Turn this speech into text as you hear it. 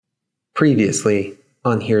Previously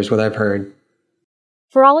on Here's What I've Heard.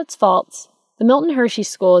 For all its faults, the Milton Hershey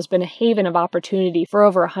School has been a haven of opportunity for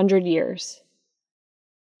over 100 years.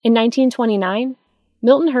 In 1929,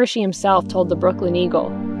 Milton Hershey himself told the Brooklyn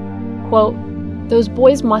Eagle, quote, "Those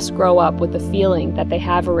boys must grow up with the feeling that they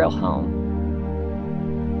have a real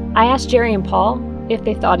home." I asked Jerry and Paul if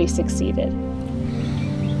they thought he succeeded.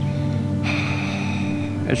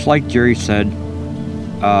 It's like Jerry said,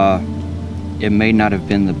 it may not have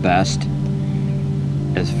been the best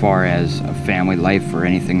as far as a family life or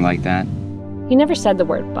anything like that. He never said the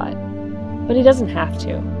word but he doesn't have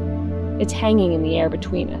to. It's hanging in the air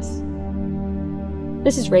between us.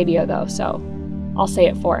 This is radio though, so I'll say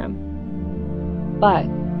it for him. But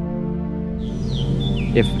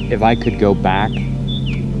if I could go back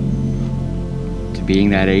to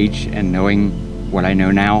being that age and knowing what I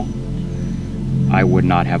know now, I would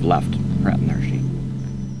not have left Milton Hershey.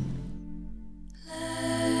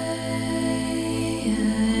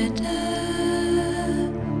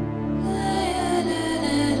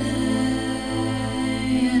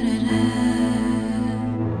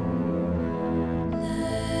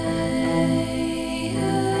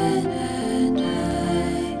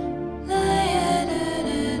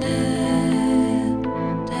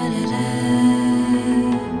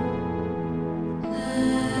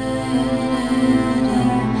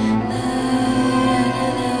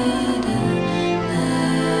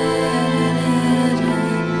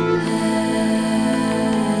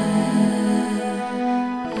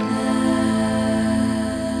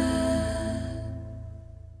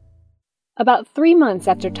 About 3 months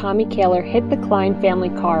after Tommy Kaler hit the Klein family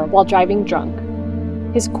car while driving drunk,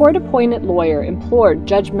 his court-appointed lawyer implored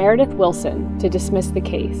Judge Meredith Wilson to dismiss the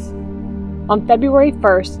case. On February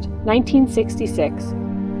 1st, 1966,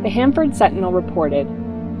 the Hanford Sentinel reported,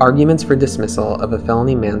 Arguments for dismissal of a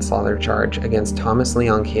felony manslaughter charge against Thomas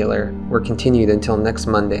Leon Kaler were continued until next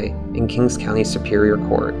Monday in Kings County Superior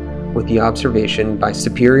Court, with the observation by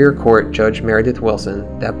Superior Court Judge Meredith Wilson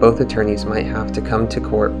that both attorneys might have to come to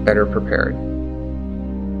court better prepared.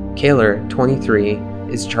 Kaler, 23,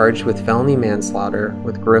 is charged with felony manslaughter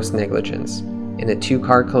with gross negligence in a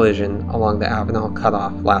two-car collision along the Avenal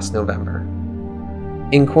Cutoff last November.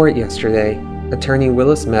 In court yesterday, attorney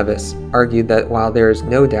Willis Mevis argued that while there is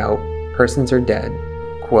no doubt persons are dead,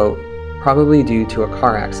 quote, probably due to a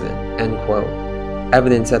car accident, end quote,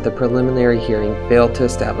 evidence at the preliminary hearing failed to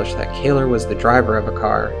establish that Kaler was the driver of a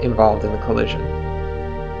car involved in the collision.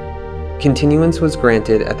 Continuance was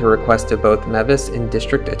granted at the request of both Mevis and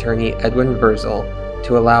District Attorney Edwin Verzel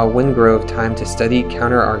to allow Wingrove time to study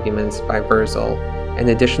counter-arguments by Verzel and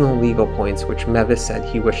additional legal points which Mevis said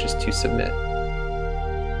he wishes to submit.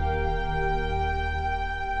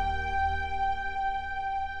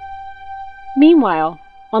 Meanwhile,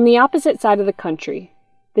 on the opposite side of the country,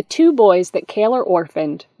 the two boys that Kaler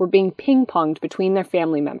orphaned were being ping-ponged between their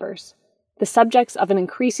family members, the subjects of an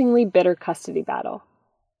increasingly bitter custody battle.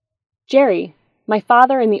 Jerry, my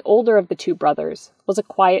father and the older of the two brothers, was a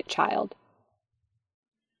quiet child.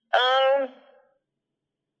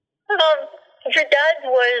 Your dad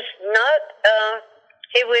was not,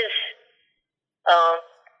 he was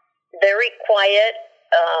very quiet,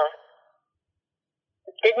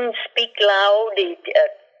 didn't speak loud, he,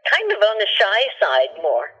 kind of on the shy side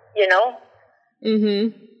more, you know? Mm-hmm.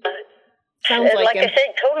 Sounds like I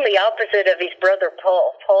said, totally opposite of his brother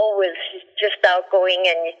Paul. Paul was just outgoing,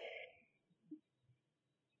 and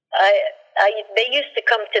they used to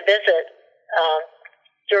come to visit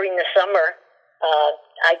during the summer.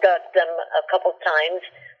 I got them a couple times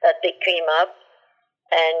that they came up,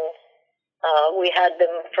 and we had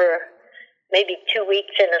them for maybe 2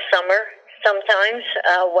 weeks in the summer sometimes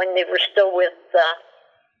when they were still with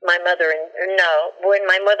my mother when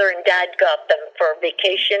my mother and dad got them for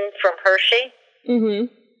vacation from Hershey. Mm-hmm.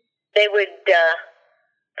 They would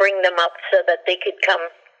bring them up so that they could come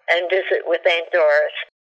and visit with Aunt Doris.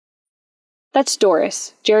 That's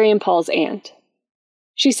Doris, Jerry and Paul's aunt.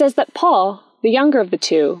 She says that Paul, the younger of the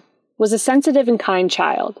two, was a sensitive and kind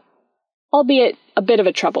child, albeit a bit of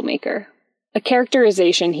a troublemaker, a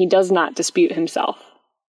characterization he does not dispute himself.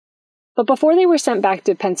 But before they were sent back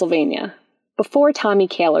to Pennsylvania, before Tommy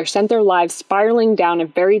Kaler sent their lives spiraling down a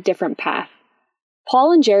very different path,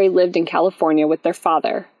 Paul and Jerry lived in California with their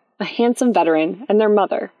father, a handsome veteran, and their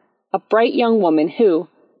mother, a bright young woman who,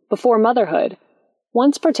 before motherhood,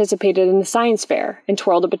 once participated in the science fair and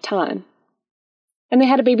twirled a baton. And they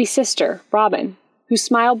had a baby sister, Robin, who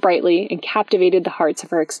smiled brightly and captivated the hearts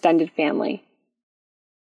of her extended family.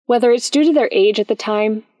 Whether it's due to their age at the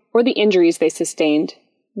time or the injuries they sustained,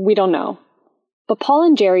 we don't know. But Paul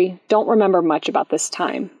and Jerry don't remember much about this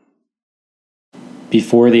time.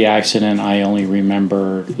 Before the accident, I only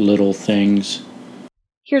remember little things.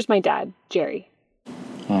 Here's my dad, Jerry.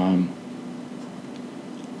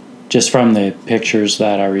 Just from the pictures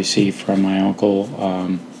that I received from my uncle,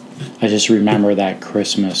 I just remember that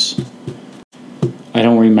Christmas. I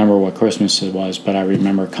don't remember what Christmas it was, but I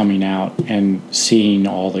remember coming out and seeing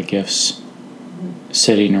all the gifts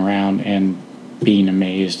sitting around and being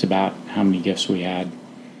amazed about how many gifts we had.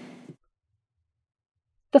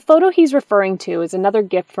 The photo he's referring to is another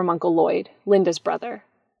gift from Uncle Lloyd, Linda's brother.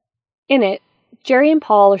 In it, Jerry and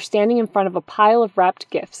Paul are standing in front of a pile of wrapped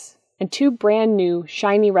gifts and 2 brand new,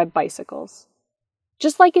 shiny red bicycles.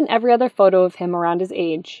 Just like in every other photo of him around his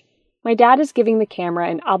age, my dad is giving the camera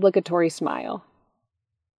an obligatory smile.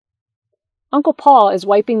 Uncle Paul is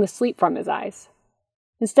wiping the sleep from his eyes.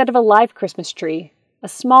 Instead of a live Christmas tree, a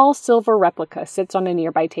small silver replica sits on a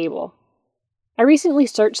nearby table. I recently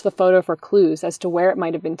searched the photo for clues as to where it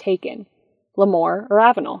might have been taken, Lemoore or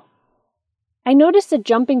Avenel. I noticed a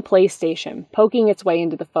jumping PlayStation poking its way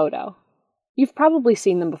into the photo. You've probably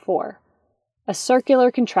seen them before. A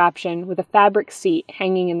circular contraption with a fabric seat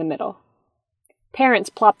hanging in the middle. Parents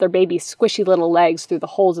plop their baby's squishy little legs through the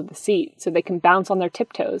holes of the seat so they can bounce on their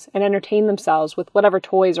tiptoes and entertain themselves with whatever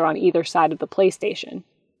toys are on either side of the PlayStation.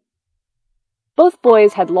 Both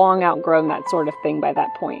boys had long outgrown that sort of thing by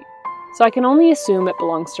that point, so I can only assume it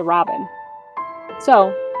belongs to Robin.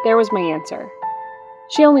 So, there was my answer.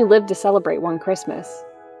 She only lived to celebrate one Christmas,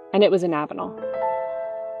 and it was in Avenel.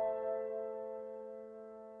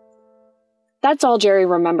 That's all Jerry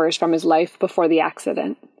remembers from his life before the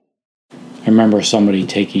accident. I remember somebody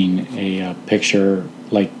taking a picture,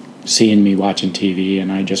 like seeing me watching TV,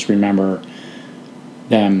 and I just remember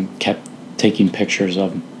them kept taking pictures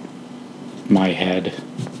of my head.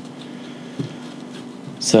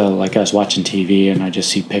 So, like, I was watching TV, and I just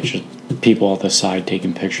see people at the side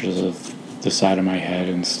taking pictures of the side of my head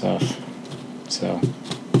and stuff. So.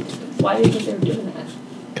 Why do you think they were doing that?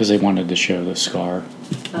 Because they wanted to show the scar.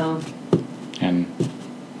 Oh. And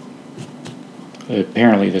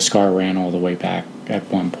apparently the scar ran all the way back at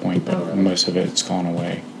one point, but most of it's gone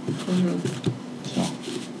away. Mm-hmm. So.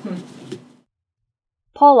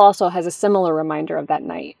 Paul also has a similar reminder of that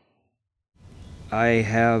night. I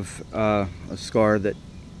have a scar that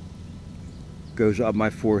goes up my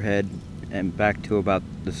forehead and back to about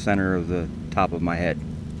the center of the top of my head.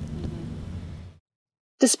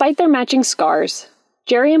 Despite their matching scars,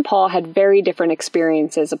 Jerry and Paul had very different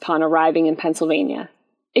experiences upon arriving in Pennsylvania.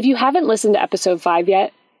 If you haven't listened to episode 5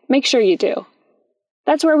 yet, make sure you do.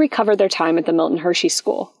 That's where we covered their time at the Milton Hershey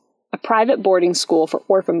School, a private boarding school for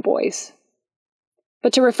orphan boys.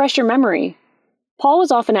 But to refresh your memory, Paul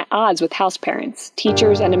was often at odds with house parents,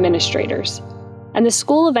 teachers, and administrators, and the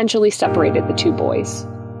school eventually separated the 2 boys.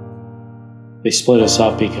 They split us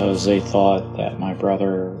up because they thought that my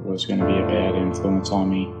brother was going to be a bad influence on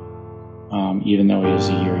me, even though he was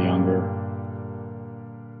a year younger.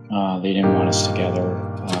 They didn't want us together.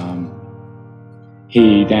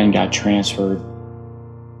 He then got transferred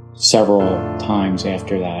several times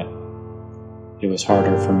after that. It was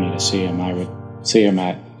harder for me to see him. I would see him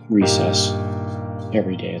at recess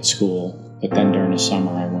every day at school, but then during the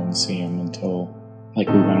summer I wouldn't see him until we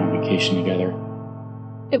went on vacation together.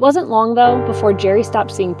 It wasn't long, though, before Jerry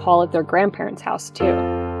stopped seeing Paul at their grandparents' house, too.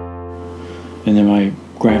 And then my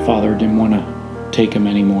grandfather didn't want to take him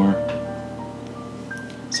anymore.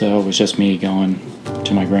 So it was just me going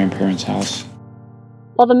to my grandparents' house.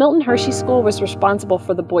 While the Milton Hershey School was responsible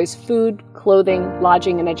for the boys' food, clothing,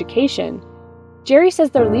 lodging, and education, Jerry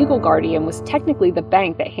says their legal guardian was technically the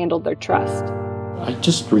bank that handled their trust. I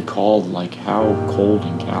just recalled how cold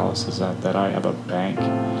and callous is that I have a bank.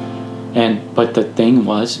 But the thing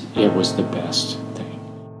was, it was the best thing.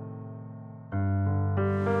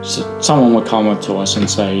 So someone would come up to us and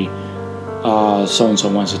say,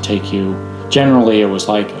 so-and-so wants to take you. Generally, it was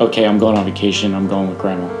like, okay, I'm going on vacation, I'm going with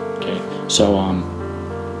grandma. Okay, so,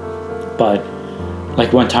 but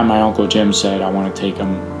one time my Uncle Jim said, I want to take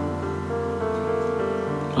him.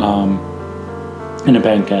 And the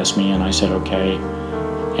bank asked me, and I said, okay.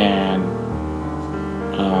 And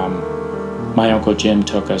my Uncle Jim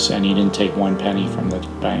took us, and he didn't take 1 penny from the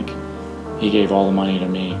bank. He gave all the money to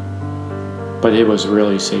me. But it was a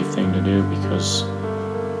really safe thing to do because,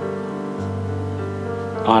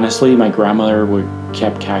 honestly, my grandmother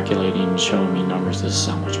kept calculating and showing me numbers. This is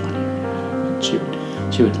how much money you're gonna have, and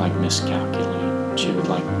she would miscalculate. She would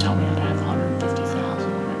tell me I'd have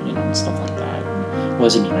 150,000, and stuff like that. And it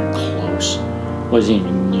wasn't even close. It wasn't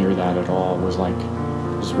even near that at all. It was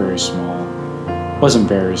very small. It wasn't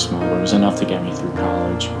very small, but it was enough to get me through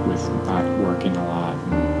college with not working a lot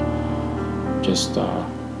and just,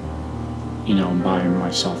 and buying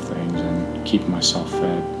myself things and keeping myself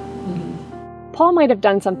fed. Paul might have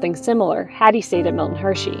done something similar had he stayed at Milton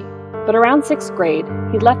Hershey, but around 6th grade,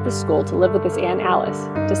 he left the school to live with his Aunt Alice,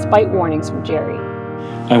 despite warnings from Jerry.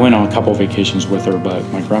 I went on a couple vacations with her, but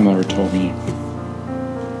my grandmother told me,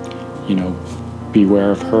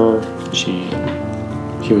 beware of her. She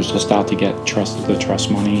was just out to get the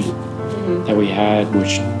trust money that we had,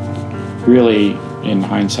 which really, in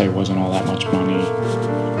hindsight, wasn't all that much money,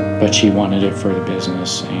 but she wanted it for the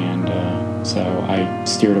business, and so I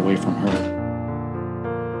steered away from her.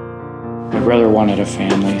 My brother wanted a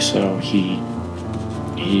family, so he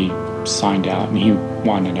signed out, and he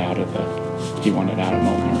wanted out of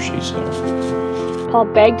Milton Hershey. So Paul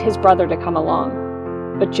begged his brother to come along,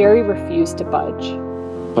 but Jerry refused to budge.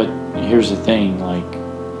 But here's the thing,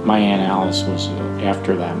 my Aunt Alice was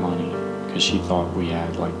after that money because she thought we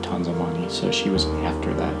had tons of money, so she was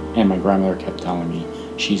after that. And my grandmother kept telling me,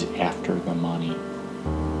 she's after the money.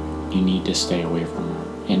 You need to stay away from her.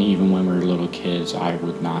 And even when we were little kids, I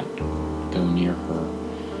would not go near her.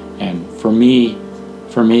 And for me,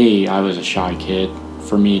 I was a shy kid.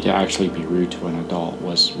 For me to actually be rude to an adult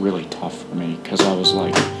was really tough for me because I was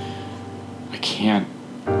like,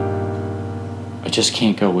 I just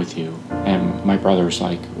can't go with you. And my brother's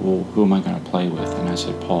like, well, who am I going to play with? And I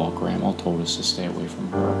said, Paul, Grandma told us to stay away from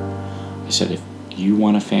her. I said, if you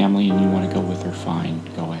want a family and you want to go with her, fine,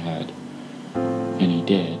 go ahead. And he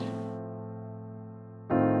did.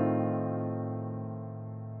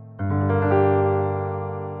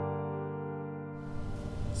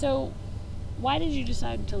 So, why did you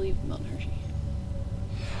decide to leave Milton Hershey?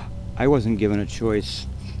 I wasn't given a choice.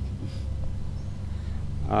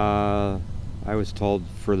 I was told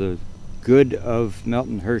for the good of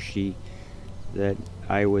Milton Hershey that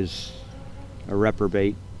I was a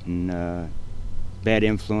reprobate and bad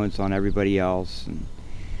influence on everybody else. And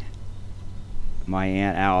my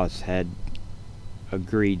Aunt Alice had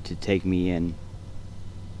agreed to take me in,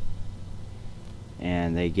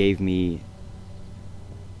 and they gave me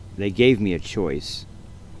a choice,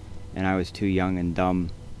 and I was too young and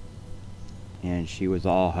dumb, and she was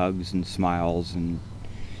all hugs and smiles and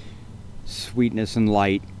sweetness and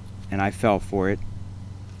light, and I fell for it.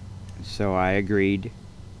 So I agreed,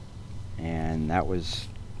 and that was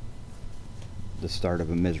the start of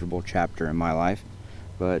a miserable chapter in my life.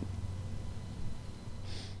 But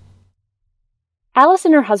Alice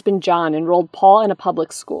and her husband John enrolled Paul in a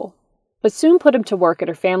public school, but soon put him to work at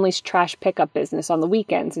her family's trash pickup business on the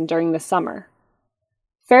weekends and during the summer.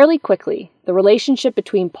 Fairly quickly, the relationship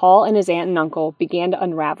between Paul and his aunt and uncle began to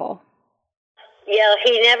unravel. Yeah,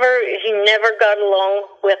 he never got along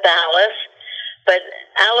with Alice, but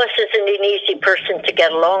Alice isn't an easy person to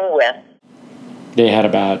get along with. They had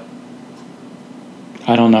about,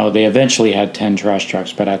 I don't know, they eventually had 10 trash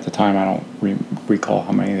trucks, but at the time I don't recall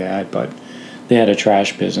how many they had, but they had a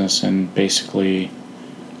trash business and basically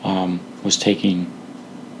was taking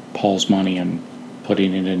Paul's money and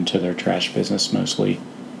putting it into their trash business mostly.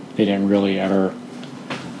 They didn't really ever,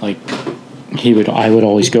 I would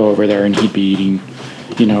always go over there and he'd be eating,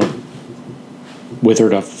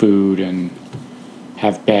 withered up food and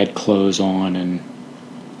have bad clothes on and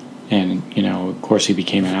of course he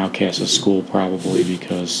became an outcast at school probably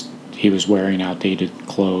because he was wearing outdated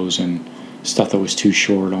clothes and stuff that was too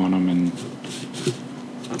short on him and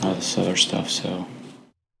all this other stuff, so.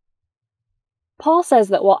 Paul says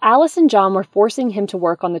that while Alice and John were forcing him to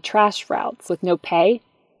work on the trash routes with no pay,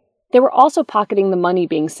 they were also pocketing the money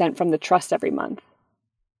being sent from the trust every month.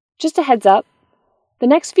 Just a heads up, the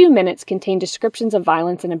next few minutes contain descriptions of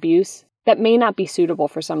violence and abuse that may not be suitable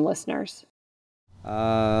for some listeners.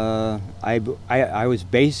 I was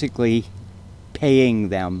basically paying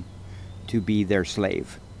them to be their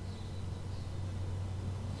slave.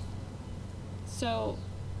 So,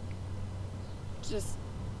 just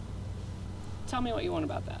tell me what you want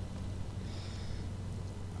about that.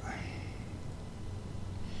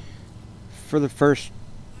 For the first,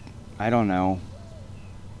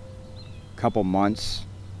 couple months,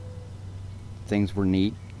 things were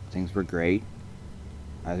neat, things were great.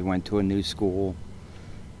 I went to a new school.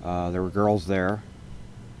 There were girls there.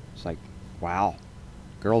 It's like, wow,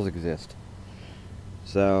 girls exist.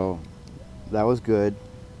 So that was good.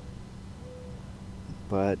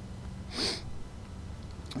 But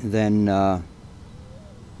then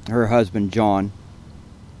her husband, John,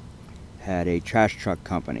 had a trash truck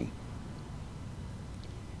company.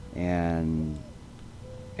 And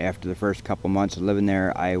after the first couple months of living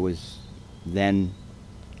there, I was then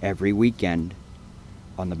every weekend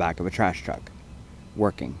on the back of a trash truck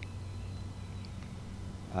working.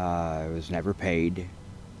 I was never paid.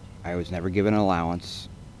 I was never given an allowance.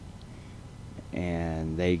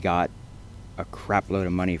 and they got a crap load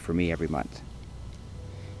of money for me every month.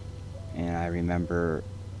 And I remember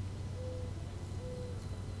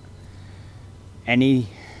any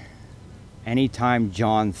time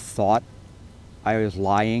John thought I was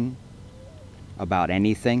lying about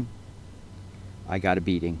anything, I got a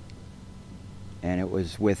beating. And it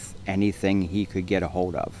was with anything he could get a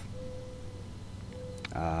hold of.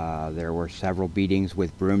 There were several beatings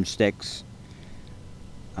with broomsticks.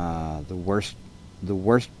 The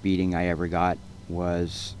worst beating I ever got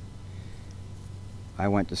was I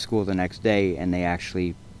went to school the next day, and they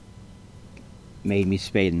actually made me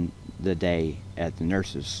spend the day at the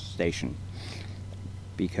nurse's station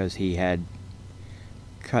because he had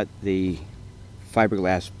cut the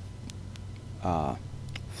fiberglass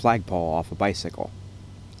flagpole off a bicycle,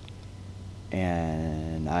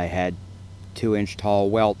 and I had 2-inch tall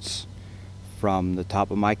welts from the top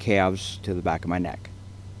of my calves to the back of my neck,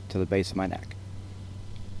 to the base of my neck.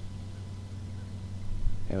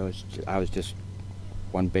 I was just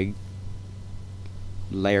one big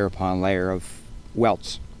layer upon layer of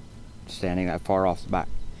welts standing that far off the back.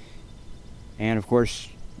 And of course,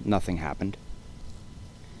 nothing happened.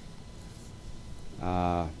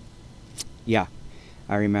 Yeah,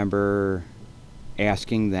 I remember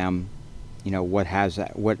asking them, what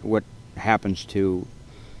happens to,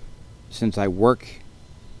 since I work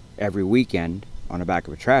every weekend on the back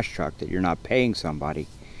of a trash truck, that you're not paying somebody,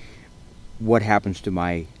 what happens to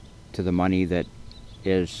the money that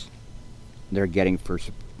they're getting for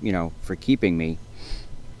keeping me?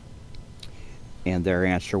 And their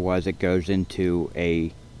answer was it goes into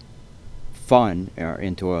a fund or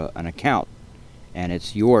into an account, and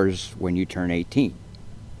it's yours when you turn 18.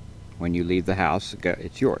 When you leave the house,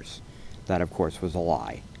 it's yours. That, of course, was a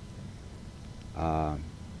lie. I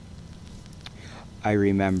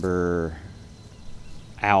remember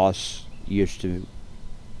Alice used to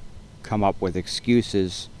come up with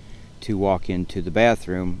excuses to walk into the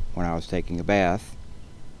bathroom when I was taking a bath.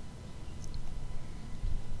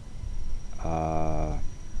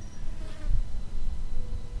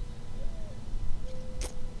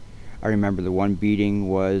 I remember the one beating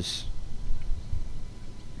was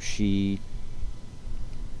she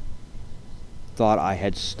thought I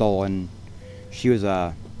had stolen. She was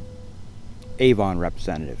a Avon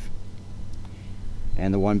representative,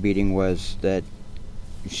 and the one beating was that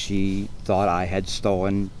she thought I had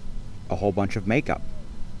stolen a whole bunch of makeup,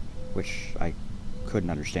 which I couldn't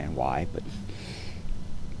understand why, but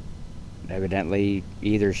evidently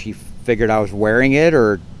either she figured I was wearing it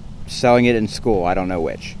or selling it in school. I don't know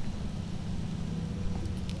which.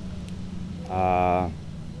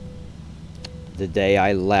 The day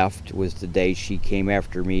I left was the day she came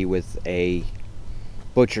after me with a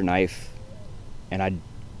butcher knife, and I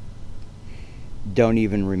don't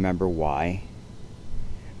even remember why.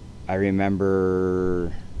 I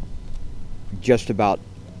remember just about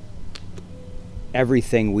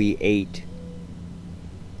everything we ate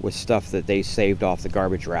was stuff that they saved off the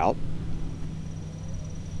garbage route.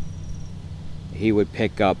 He would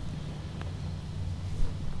pick up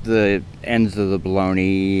the ends of the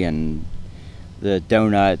bologna and the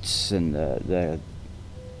donuts and the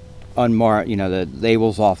unmarked, the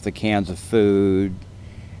labels off the cans of food,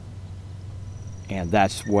 and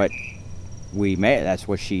that's what we made. That's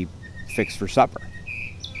what she fixed for supper.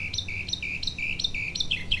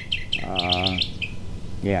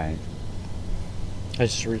 Yeah. I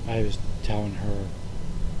was telling her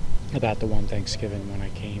about the one Thanksgiving when I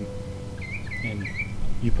came, and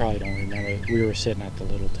you probably don't remember. We were sitting at the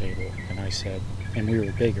little table, and I said, and we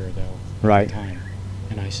were bigger though right at the time,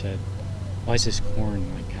 and I said, "Why is this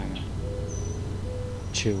corn like kind of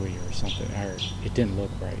chewy or something? Or it didn't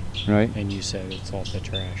look right." Right. And you said it's off the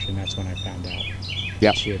trash, and that's when I found out.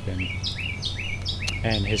 Yep. She had been,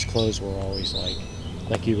 and his clothes were always like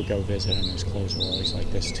you would go visit, and his clothes were always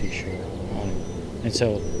like this too short on him. And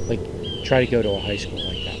so, like, try to go to a high school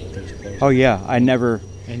like that with those clothes. Oh yeah, I never.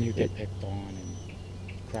 And you get picked on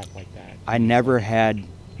and crap like that. I never had.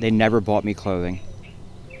 They never bought me clothing.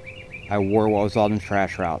 I wore what was on the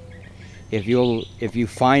trash route. If you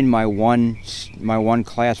find my one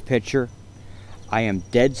class picture, I am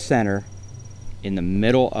dead center in the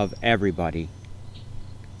middle of everybody,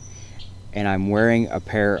 and I'm wearing a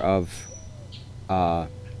pair of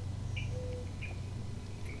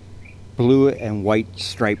blue and white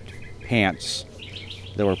striped pants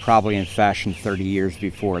that were probably in fashion 30 years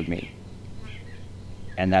before me.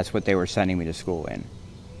 And that's what they were sending me to school in.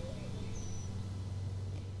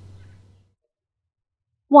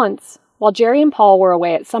 Once, while Jerry and Paul were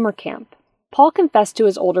away at summer camp, Paul confessed to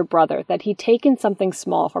his older brother that he'd taken something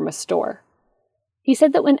small from a store. He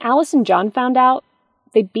said that when Alice and John found out,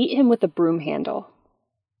 they beat him with a broom handle.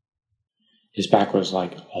 His back was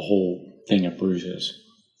like a whole thing of bruises.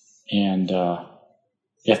 And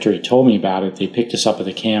after he told me about it, they picked us up at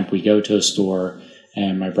the camp. We go to a store,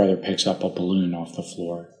 and my brother picks up a balloon off the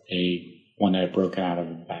floor, one that had broken out of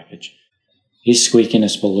the package. He's squeaking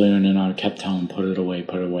this balloon, and I kept telling him, put it away,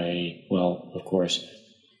 put it away. Well, of course.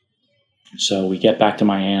 So we get back to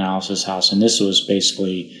my Aunt Alice's house, and this was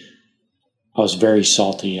basically, I was very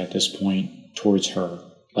salty at this point towards her.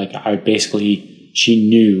 Like, she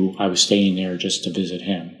knew I was staying there just to visit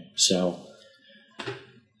him. So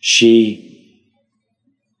she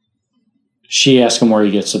asks him where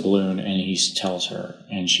he gets the balloon, and he tells her,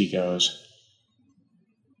 and she goes,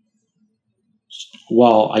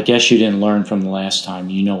 well, I guess you didn't learn from the last time.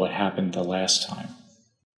 You know what happened the last time.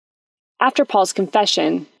 After Paul's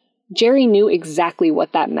confession, Jerry knew exactly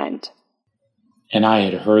what that meant. And I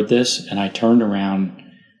had heard this, and I turned around,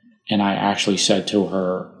 and I actually said to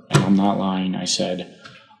her, and I'm not lying, I said,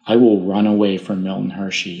 I will run away from Milton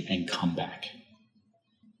Hershey and come back.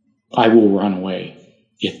 I will run away.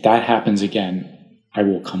 If that happens again, I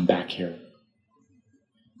will come back here.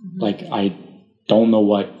 Like, I don't know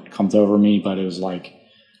what comes over me, but it was like,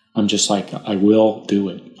 I'm just like, I will do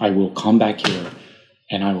it. I will come back here,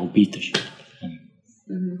 and I will beat the shit out of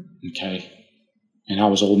him. Okay? And I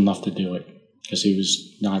was old enough to do it, because he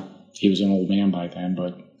was an old man by then,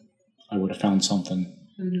 but I would have found something,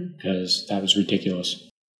 because that was ridiculous.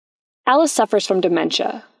 Alice suffers from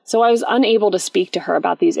dementia, so I was unable to speak to her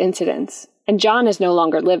about these incidents, and John is no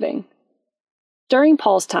longer living. During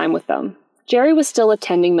Paul's time with them, Jerry was still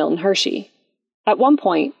attending Milton Hershey. At one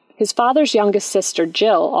point, his father's youngest sister,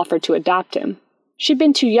 Jill, offered to adopt him. She'd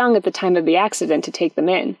been too young at the time of the accident to take them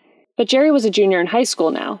in, but Jerry was a junior in high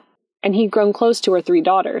school now, and he'd grown close to her 3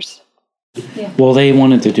 daughters. Yeah. Well, they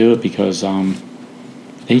wanted to do it because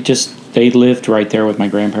they lived right there with my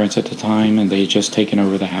grandparents at the time, and they had just taken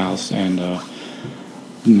over the house, and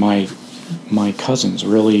my cousins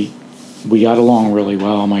really, we got along really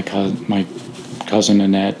well. My cousin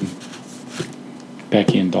Annette,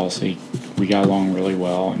 Becky, and Dulcie, we got along really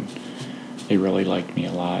well, and they really liked me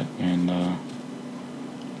a lot, and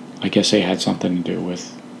I guess they had something to do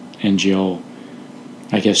with, and Jill,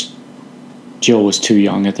 I guess Jill was too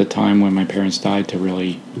young at the time when my parents died to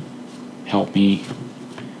really help me,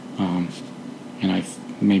 and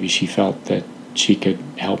maybe she felt that she could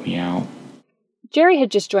help me out. Jerry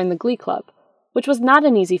had just joined the Glee Club, which was not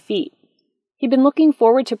an easy feat. He'd been looking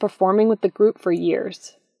forward to performing with the group for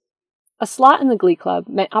years. A slot in the Glee Club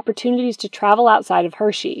meant opportunities to travel outside of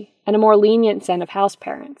Hershey and a more lenient set of house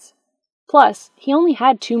parents. Plus, he only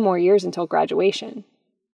had 2 more years until graduation.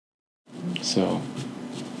 So,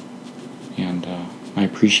 and I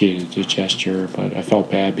appreciated the gesture, but I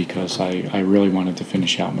felt bad because I really wanted to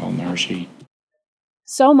finish out Milton Hershey.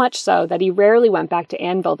 So much so that he rarely went back to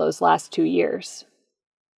Annville those last 2 years.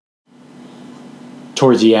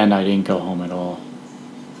 Towards the end, I didn't go home at all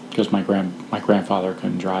because my grandfather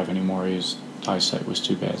couldn't drive anymore. His eyesight was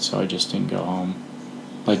too bad, so I just didn't go home.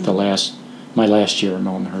 Like my last year at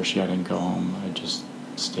Milton Hershey, I didn't go home. I just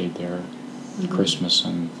stayed there. Christmas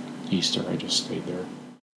and Easter, I just stayed there.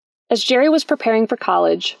 As Jerry was preparing for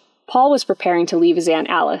college, Paul was preparing to leave his Aunt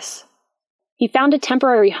Alice. He found a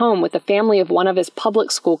temporary home with the family of one of his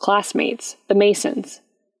public school classmates, the Masons.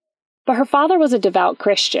 But her father was a devout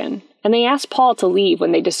Christian, and they asked Paul to leave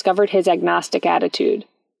when they discovered his agnostic attitude.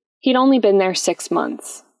 He'd only been there 6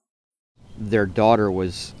 months. Their daughter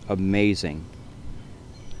was amazing.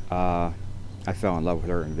 I fell in love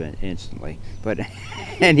with her instantly. But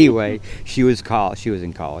anyway, she was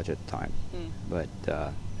in college at the time. But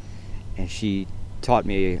and she taught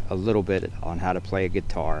me a little bit on how to play a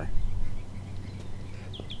guitar.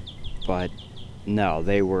 But no,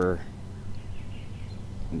 they were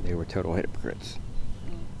total hypocrites.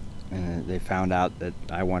 And they found out that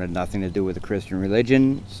I wanted nothing to do with the Christian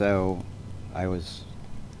religion, so I was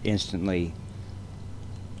instantly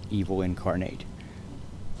evil incarnate.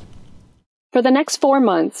 For the next 4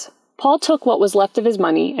 months, Paul took what was left of his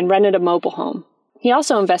money and rented a mobile home. He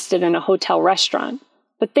also invested in a hotel restaurant,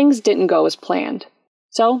 but things didn't go as planned.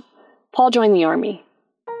 So, Paul joined the Army.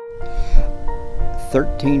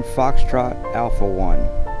 13 Foxtrot Alpha 1.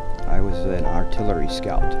 I was an artillery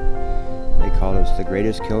scout. They called us the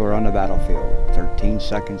greatest killer on the battlefield. 13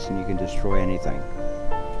 seconds and you can destroy anything.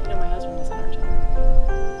 You know, my husband was an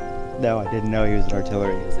artillery. No, I didn't know he was an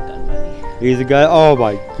artillery. He was a gun buddy. He's a gun. Oh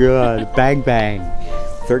my God. Bang, bang.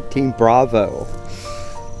 13 Bravo.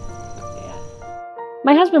 Yeah.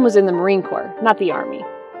 My husband was in the Marine Corps, not the Army.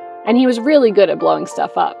 And he was really good at blowing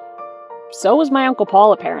stuff up. So was my Uncle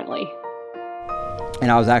Paul, apparently.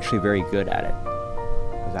 And I was actually very good at it.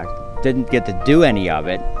 I didn't get to do any of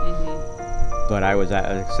it, but I was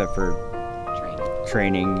except for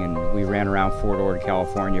training, and we ran around Fort Ord,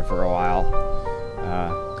 California for a while.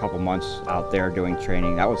 A couple months out there doing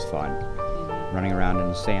training. That was fun. Running around in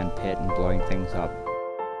the sand pit and blowing things up.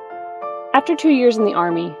 After 2 years in the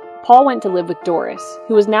Army, Paul went to live with Doris,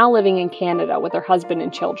 who was now living in Canada with her husband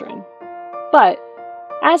and children. But,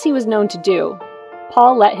 as he was known to do,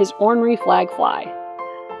 Paul let his ornery flag fly.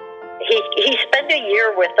 He spent a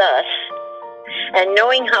year with us, and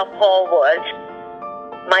knowing how Paul was,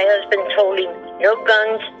 my husband told him, no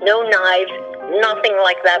guns, no knives, nothing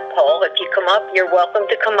like that, Paul. If you come up, you're welcome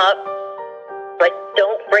to come up, but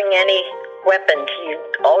don't bring any weapons.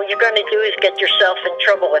 All you're going to do is get yourself in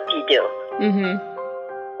trouble if you do.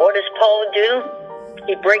 What does Paul do?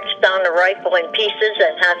 He breaks down the rifle in pieces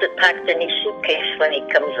and has it packed in his suitcase when he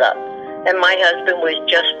comes up. And my husband was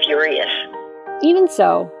just furious. Even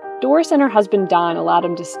so, Doris and her husband Don allowed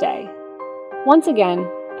him to stay. Once again,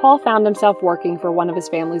 Paul found himself working for one of his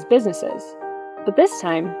family's businesses. But this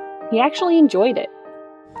time, he actually enjoyed it.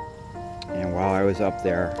 And while I was up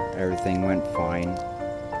there, everything went fine.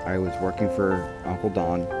 I was working for Uncle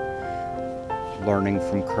Don, learning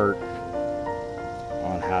from Kurt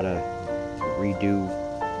on how to redo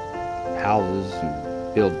houses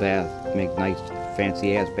and build make nice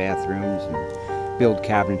fancy-ass bathrooms and build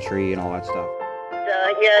cabinetry and all that stuff.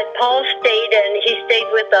 Paul stayed, and he stayed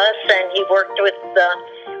with us, and he worked with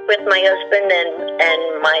my husband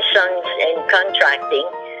and my sons in contracting.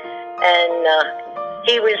 And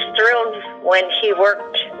he was thrilled when he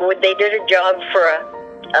worked. They did a job for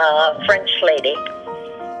a French lady.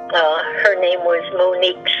 Her name was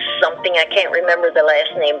Monique something. I can't remember the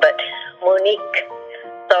last name, but Monique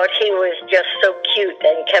thought he was just so cute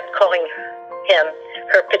and kept calling him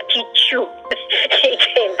her petite chou. He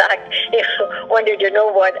came back, he wanted to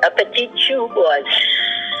know what a petite chou was.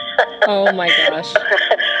 Oh my gosh.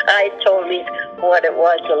 I told him what it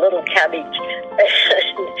was, a little cabbage.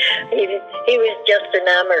 he was just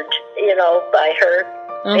enamored, by her,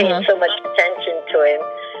 paying so much attention to him.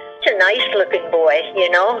 He's a nice-looking boy,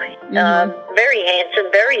 very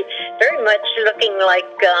handsome, very, very much looking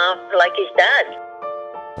like his dad.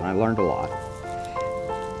 And I learned a lot.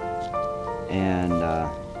 And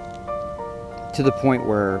to the point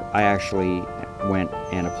where I actually went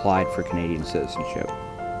and applied for Canadian citizenship.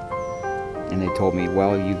 And they told me,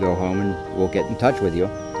 well, you go home and we'll get in touch with you.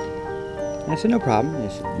 And I said, no problem. And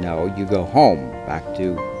they said, no, you go home, back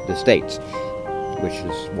to the States, which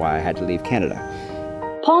is why I had to leave Canada.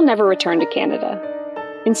 Paul never returned to Canada.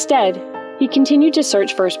 Instead, he continued to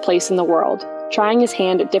search for his place in the world, trying his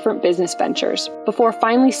hand at different business ventures, before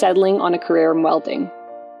finally settling on a career in welding.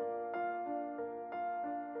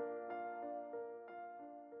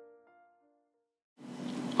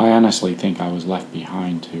 I honestly think I was left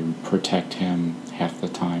behind to protect him half the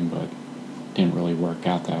time, but didn't really work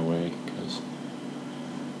out that way.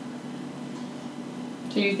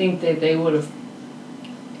 Do you think that they would have,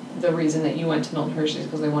 the reason that you went to Milton Hershey is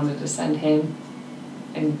because they wanted to send him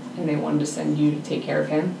and they wanted to send you to take care of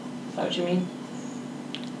him? Is that what you mean?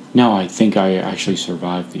 No, I think I actually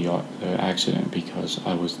survived the accident because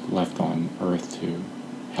I was left on Earth to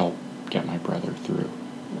help get my brother through.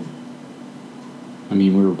 I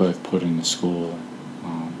mean, we were both put into school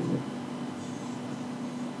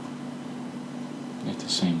at the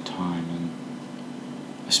same time, and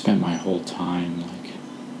I spent my whole time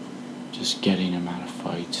just getting him out of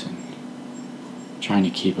fights and trying to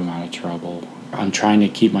keep him out of trouble. I'm trying to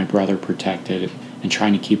keep my brother protected and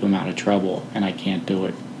trying to keep him out of trouble, and I can't do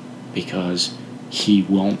it because he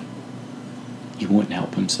wouldn't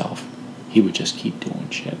help himself. He would just keep doing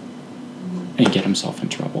shit and get himself in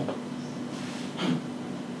trouble.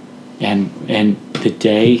 And the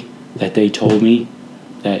day that they told me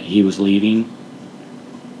that he was leaving,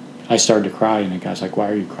 I started to cry, and the guy's like, "Why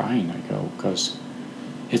are you crying?" I go, "Because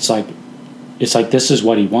it's like this is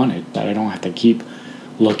what he wanted, that I don't have to keep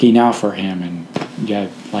looking out for him, and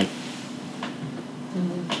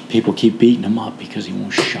people keep beating him up because he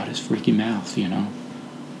won't shut his freaking mouth, He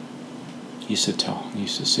used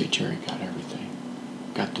to say, Jerry got everything.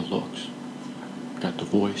 Got the looks, got the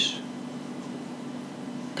voice,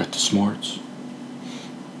 got the smarts.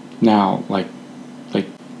 Now,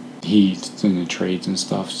 he's in the trades and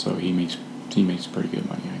stuff, so he makes pretty good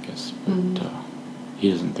money, I guess. But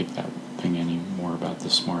he doesn't think that thing anymore about the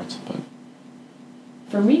smarts. But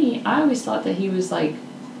for me, I always thought that he was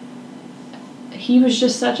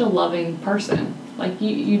just such a loving person.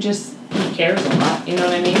 He cares a lot, you know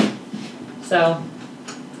what I mean? So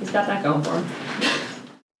he's got that going for him.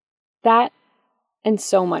 That and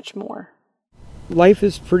so much more. life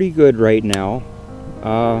is pretty good right now.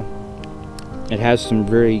 It has some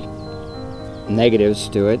very negatives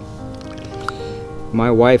to it.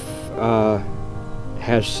 My wife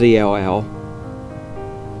has CLL,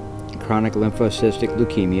 chronic lymphocytic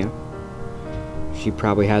leukemia. She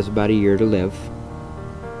probably has about a year to live.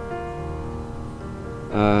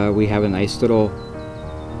 We have a nice little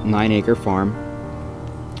 9-acre farm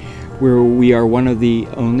where we are one of the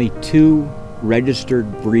only 2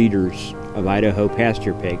 registered breeders of Idaho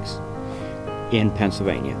pasture pigs in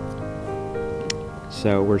Pennsylvania.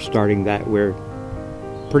 So we're starting that. We're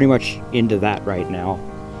pretty much into that right now.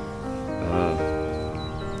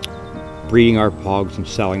 Breeding our hogs and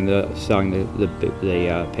selling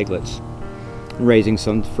the piglets, and raising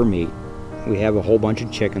some for meat. We have a whole bunch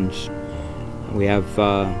of chickens. We have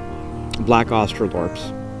black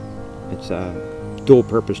Australorps. It's a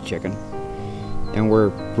dual-purpose chicken, and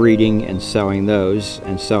we're breeding and selling those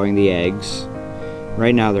and selling the eggs.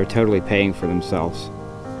 Right now, they're totally paying for themselves.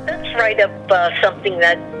 That's right up something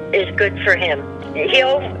that is good for him. He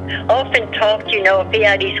often talked, if he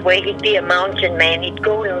had his way, he'd be a mountain man. He'd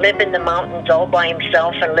go and live in the mountains all by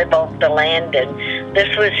himself and live off the land. And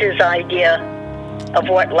this was his idea of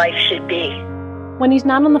what life should be. When he's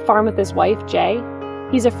not on the farm with his wife, Jay,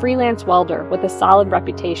 he's a freelance welder with a solid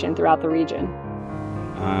reputation throughout the region.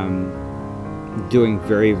 I'm doing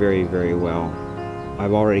very, very, very well.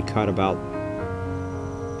 I've already cut about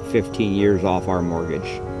 15 years off our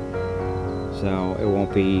mortgage. So it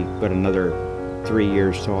won't be but another 3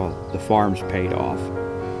 years till the farm's paid off.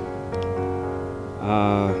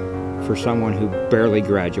 For someone who barely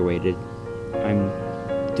graduated, I'm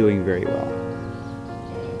doing very well.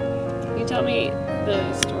 Can you tell me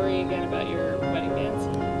the story again about your wedding bands?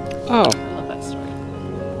 Oh. I love that story.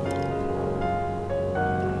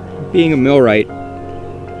 Being a millwright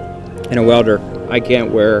and a welder, I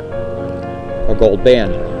can't wear a gold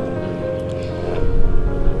band.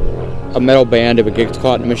 A metal band, if it gets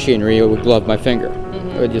caught in the machinery, it would glove my finger.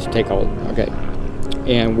 It would just take hold. Okay.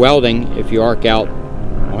 And welding, if you arc out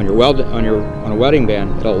on a welding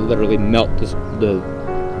band, it'll literally melt the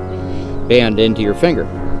band into your finger.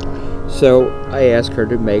 So I asked her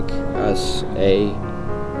to make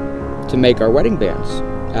our wedding bands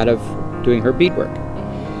out of doing her beadwork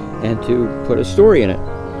and to put a story in it.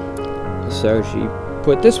 So she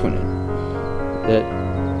put this one in.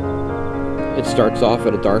 It starts off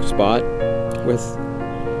at a dark spot with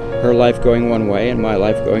her life going one way and my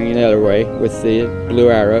life going the other way with the blue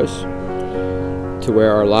arrows to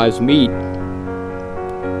where our lives meet.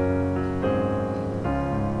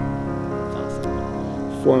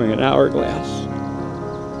 Forming an hourglass.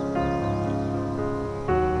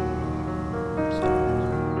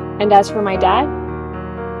 And as for my dad,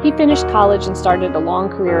 he finished college and started a long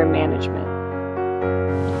career in management.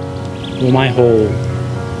 Well, my whole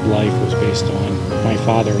life was based on my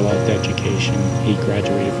father loved education. He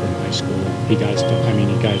graduated from high school. He got his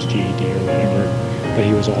GED or whatever, but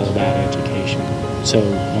he was all about education. So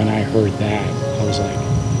when I heard that, I was like,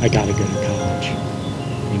 I gotta go to college.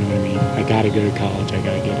 You know what I mean? I gotta go to college. I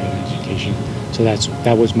gotta get an education. So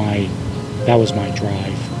that was my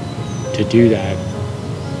drive to do that.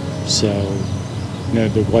 So no,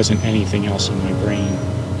 there wasn't anything else in my brain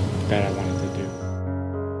that I wanted to do.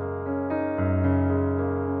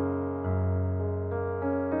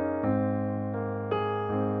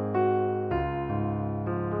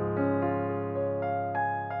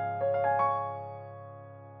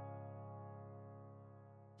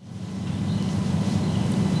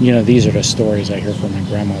 These are the stories I hear from my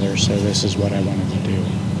grandmother, so this is what I wanted to do.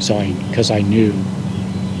 Because I knew.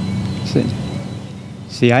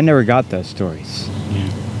 See, I never got those stories. Yeah.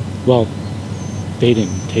 Well, they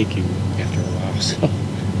didn't take you after a while, so.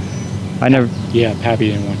 I never. Yeah,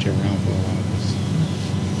 Pappy didn't want you around for a while.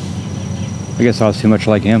 I guess I was too much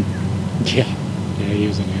like him. Yeah, he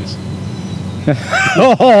was an ass.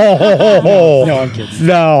 No, I'm kidding.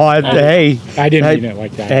 No, hey. I didn't mean it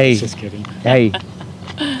like that. Hey. I was just kidding. Hey.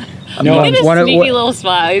 No, a sneaky little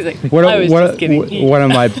smile. He's like, I was just kidding.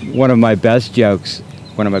 One of my best jokes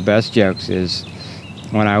is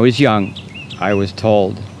when I was young, I was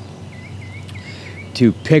told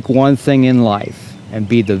to pick one thing in life and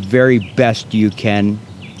be the very best you can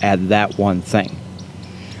at that one thing.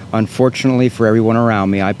 Unfortunately for everyone around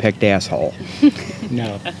me, I picked asshole.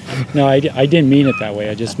 No, I didn't mean it that way.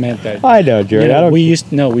 I just meant that. I know, Jared. We used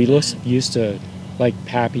to. Like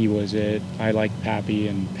Pappy was it. I like Pappy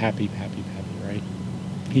and Pappy, right?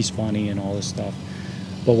 He's funny and all this stuff.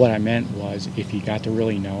 But what I meant was, if you got to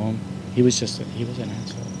really know him, he was an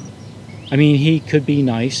asshole. I mean, he could be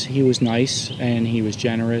nice. He was nice and he was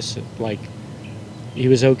generous. Like, he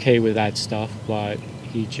was okay with that stuff, but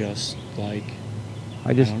he just like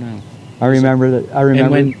I don't know. I remember.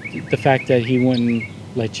 And when the fact that he wouldn't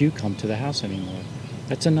let you come to the house anymore,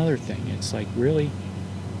 that's another thing. It's like, really,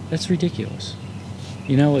 that's ridiculous.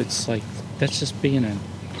 You know, it's like that's just being a.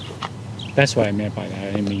 That's what I meant by that.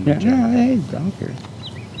 I didn't mean. I don't care.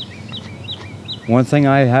 One thing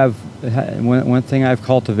I've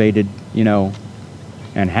cultivated, you know,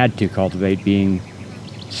 and had to cultivate, being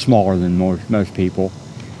smaller than most people,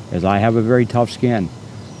 is I have a very tough skin.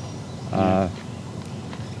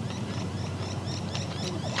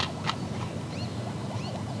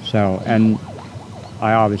 So, and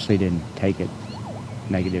I obviously didn't take it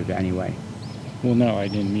negative anyway. Well, no, I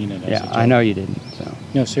didn't mean it as a joke. I know you didn't. So.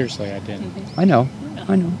 No, seriously, I didn't. I know.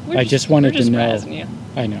 I just wanted to know. You.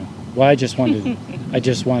 I know. Well, I just wanted to No,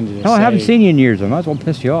 say, I haven't seen you in years. I might as well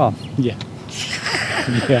piss you off. Yeah.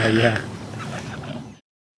 Yeah.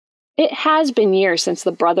 It has been years since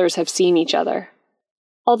the brothers have seen each other.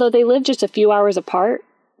 Although they live just a few hours apart,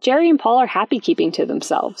 Jerry and Paul are happy keeping to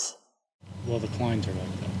themselves. Well, the Kleins are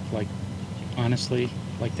like that. Like, honestly,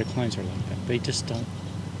 like the Kleins are like that. They just don't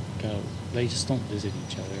go. They just don't visit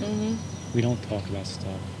each other. Mm-hmm. We don't talk about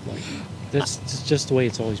stuff. Like, that's just the way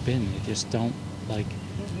it's always been. They just don't, like,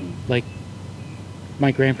 like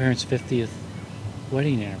my grandparents' 50th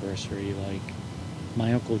wedding anniversary. Like,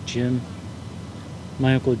 my Uncle Jim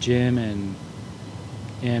and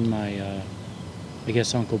my, I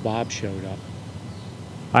guess Uncle Bob showed up.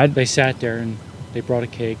 They sat there and they brought a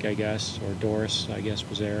cake, I guess, or Doris, I guess,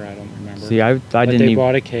 was there. I don't remember. See, I didn't. They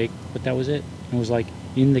brought a cake, but that was it. It was like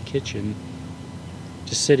in the kitchen,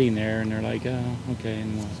 just sitting there, and they're like, "Oh, okay,"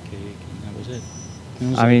 and we'll have cake, and that was it.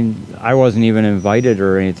 And I mean, I wasn't even invited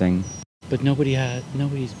or anything. But nobody heard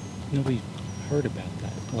about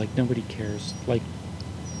that. Like, nobody cares. Like,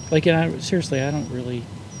 and seriously, I don't really.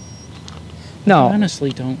 No. I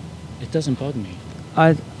honestly don't. It doesn't bug me.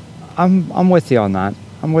 I'm with you on that.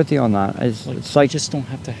 It's like you just don't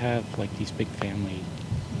have to have like these big family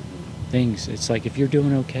things. It's like if you're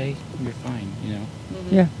doing okay, you're fine. You know.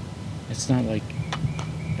 Mm-hmm. Yeah. It's not like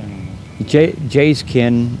I don't know. Jay's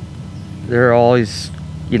kin, they're always,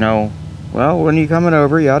 you know, well, when are you coming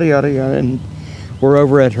over? Yada yada yada. And we're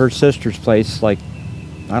over at her sister's place, like,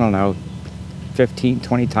 I don't know, 15,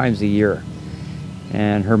 20 times a year.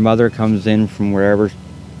 And her mother comes in from wherever.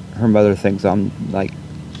 Her mother thinks I'm like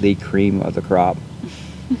the cream of the crop.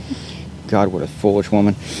 God, what a foolish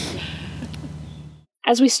woman.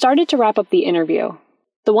 As we started to wrap up the interview,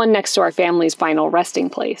 the one next to our family's final resting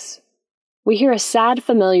place, we hear a sad,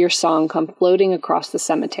 familiar song come floating across the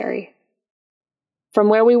cemetery. From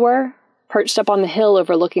where we were, perched up on the hill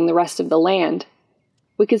overlooking the rest of the land,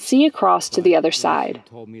 we could see across to the other side.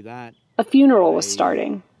 A funeral was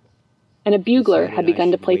starting, and a bugler had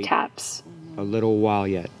begun to play taps. A little while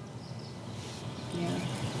yet. Yeah.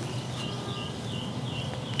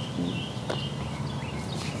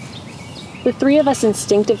 The three of us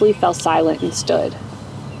instinctively fell silent and stood.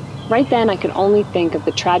 Right then, I could only think of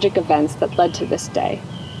the tragic events that led to this day.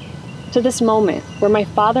 To this moment, where my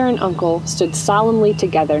father and uncle stood solemnly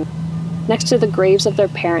together next to the graves of their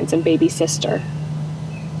parents and baby sister.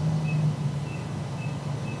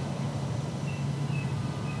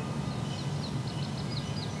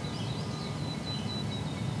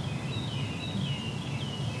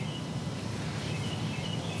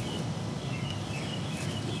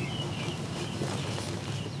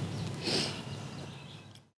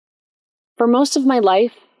 For most of my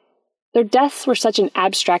life, their deaths were such an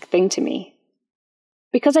abstract thing to me.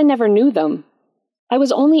 Because I never knew them, I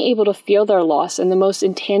was only able to feel their loss in the most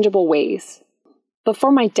intangible ways. But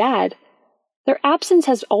for my dad, their absence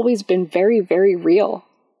has always been very, very real,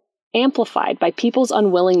 amplified by people's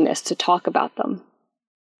unwillingness to talk about them.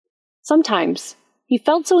 Sometimes, he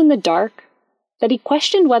felt so in the dark that he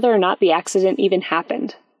questioned whether or not the accident even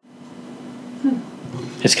happened.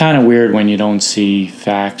 It's kind of weird when you don't see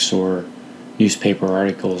facts or newspaper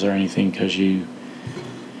articles or anything, because you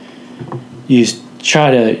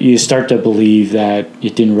start to believe that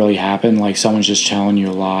it didn't really happen, like someone's just telling you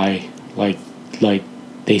a lie, like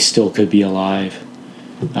they still could be alive,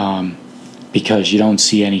 because you don't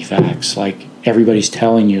see any facts. Like, everybody's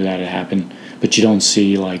telling you that it happened, but you don't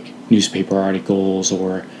see like newspaper articles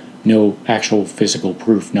or no actual physical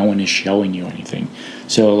proof. No one is showing you anything.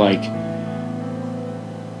 So like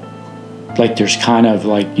there's kind of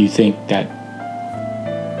like, you think that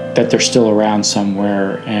they're still around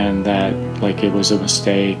somewhere, and that like it was a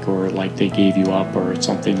mistake, or like they gave you up or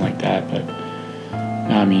something like that. But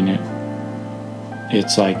I mean,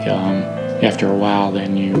 it's like after a while,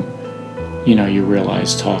 then you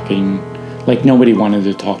realize talking like nobody wanted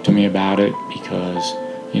to talk to me about it because,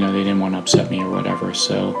 they didn't want to upset me or whatever.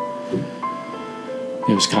 So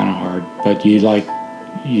it was kind of hard. But you're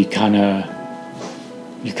kind of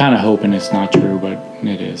hoping it's not true, but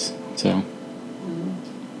it is. So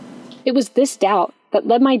it was this doubt that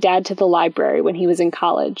led my dad to the library when he was in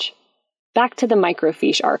college, back to the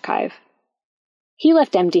microfiche archive. He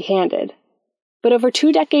left empty-handed, but over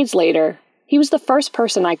 2 decades later, he was the first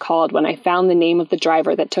person I called when I found the name of the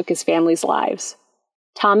driver that took his family's lives,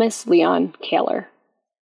 Thomas Leon Kaler.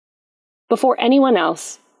 Before anyone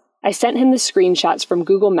else, I sent him the screenshots from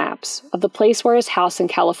Google Maps of the place where his house in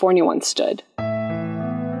California once stood.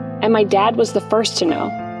 And my dad was the first to know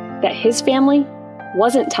that his family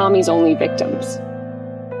wasn't Tommy's only victims.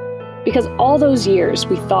 Because all those years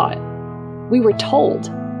we were told,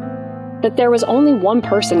 that there was only one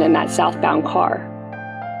person in that southbound car,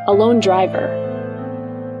 a lone driver.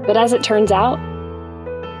 But as it turns out,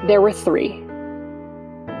 there were 3.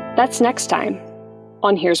 That's next time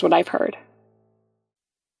on Here's What I've Heard.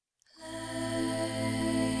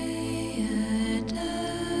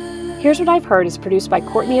 Here's What I've Heard is produced by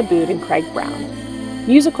Courtney Aboud and Craig Brown.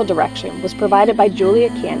 Musical direction was provided by Julia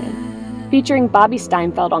Cannon, featuring Bobby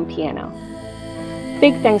Steinfeld on piano.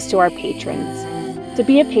 Big thanks to our patrons. To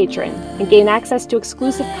be a patron and gain access to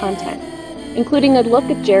exclusive content, including a look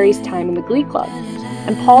at Jerry's time in the Glee Club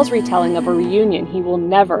and Paul's retelling of a reunion he will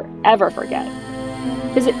never, ever forget,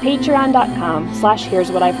 visit patreon.com/Here's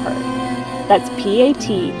What I've Heard. That's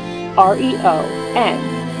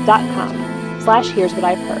patreon.com/Here's What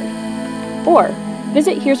I've Heard. Or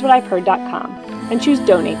visit here'swhatI'veheard.com and choose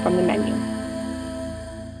Donate from the menu.